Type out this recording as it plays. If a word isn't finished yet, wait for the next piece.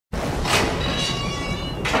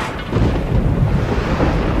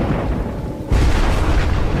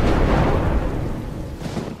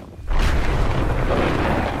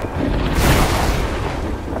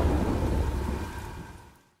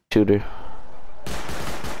shooter.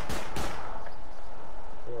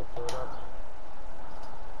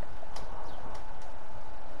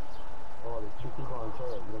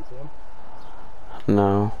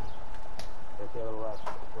 No.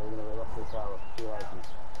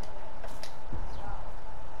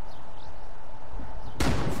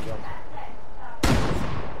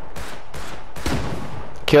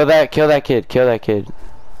 Kill that kid, kill that kid.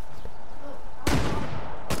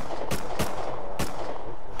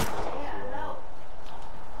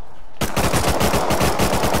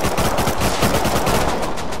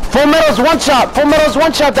 Full Metal's one shot, Full Metal's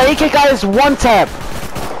one shot, the AK guy is one tap.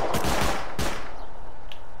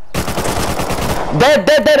 Dead,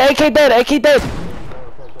 AK dead, AK dead.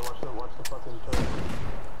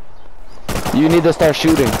 You need to start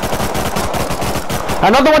shooting.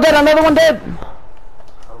 Another one dead.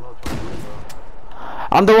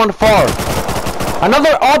 I'm the one far.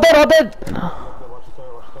 Another, all dead.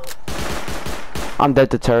 I'm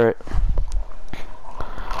dead to turret.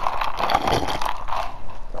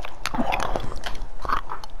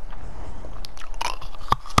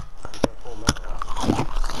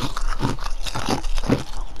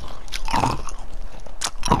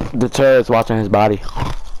 The turret's watching his body.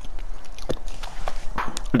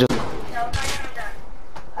 Just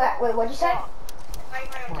wait, what'd you say?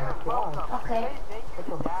 Okay.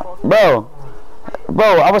 Bro,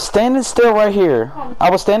 I was standing still right here.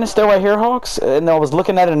 Hawks, and I was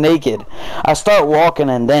looking at it naked. I start walking,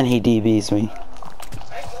 and then he DBs me.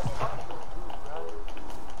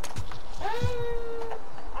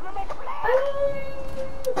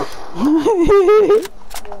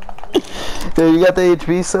 Dude, you got the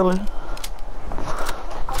HP seller?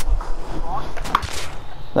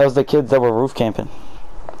 That was the kids that were roof camping.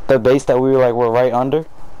 The base that we were right under.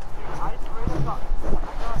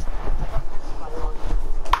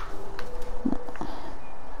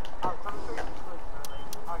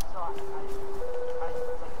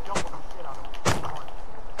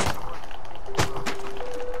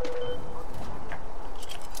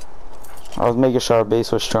 I was making sure our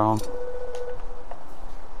base was strong.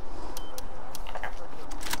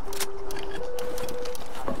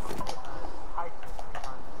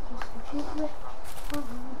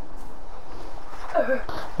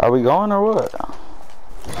 Are we going or what?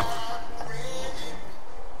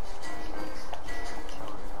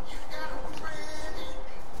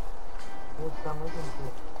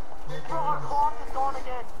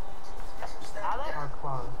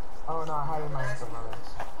 Oh no, I had it in my infrared.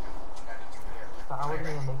 I wasn't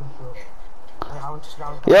even making sure.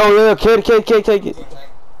 Yo, kid, take it.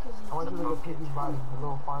 I want you to look at Piggy's body, a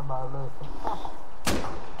little farm by a little.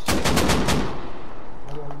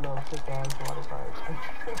 Maybe a little thick ass water fire.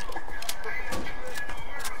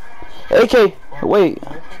 AK, wait.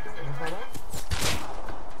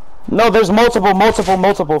 No, there's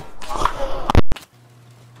multiple.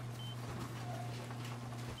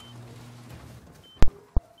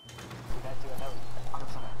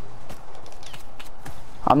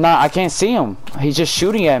 I can't see him. He's just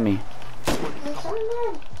shooting at me. I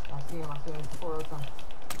see him 4 times.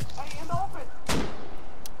 Hey, in the open!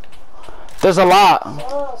 There's a lot.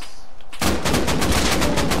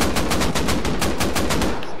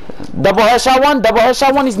 Double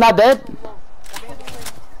headshot one, he's not dead.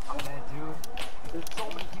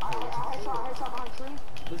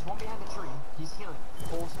 There's one behind the tree. He's healing.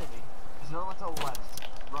 Full city. There's another one to the left.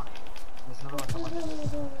 Running. There's another one to the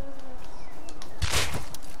left.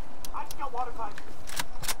 I just got water pipe.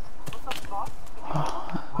 What's up, boss?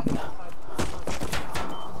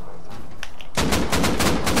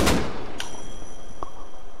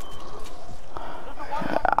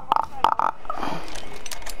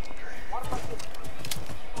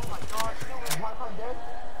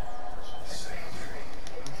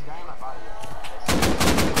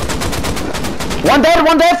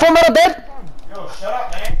 One dead, Full Metal dead. Yo, shut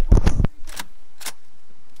up, man.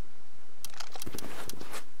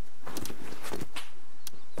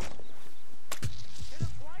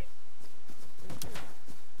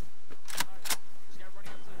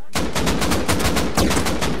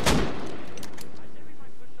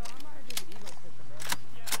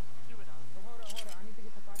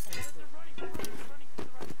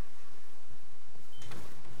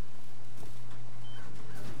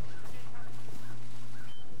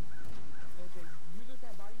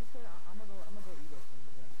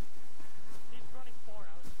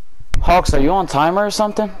 Hawks, are you on timer or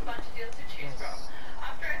something?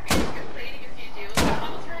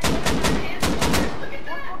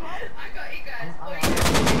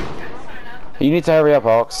 You need to hurry up,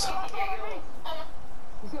 Hawks.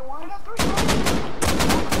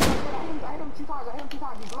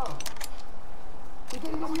 He's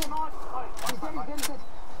dead. He's dead.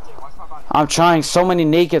 Jay, watch my body. I'm trying so many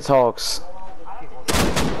naked talks. Okay, well,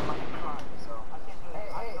 I might be crying, so I can't do it.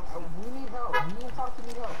 Hey, we need help. You need to talk to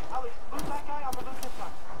me help. Alex, lose that guy. I'm gonna lose this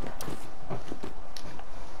guy.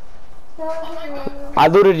 I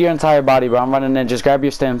looted your entire body, bro. I'm running in. Just grab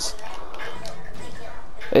your stems.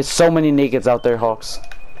 It's so many nakeds out there, Hawks.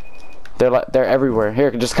 They're everywhere.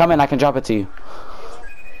 Here, just come in. I can drop it to you.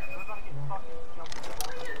 We're about to get fucking jumped.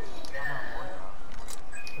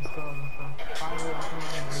 Let's go. Finally, I can run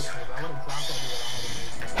and race me, but I would have dropped that dude that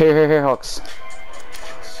I had to Here, Hawks.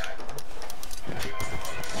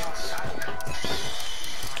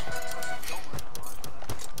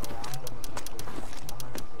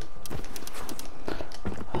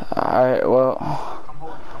 Alright, well. Come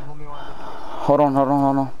hold me on. Hold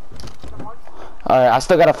on. Alright, I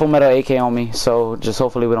still got a full metal AK on me, so just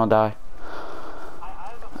hopefully we don't die. I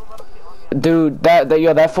have a full metal kit on me. Dude,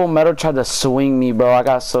 that full metal tried to swing me, bro. I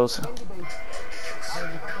got so... Inside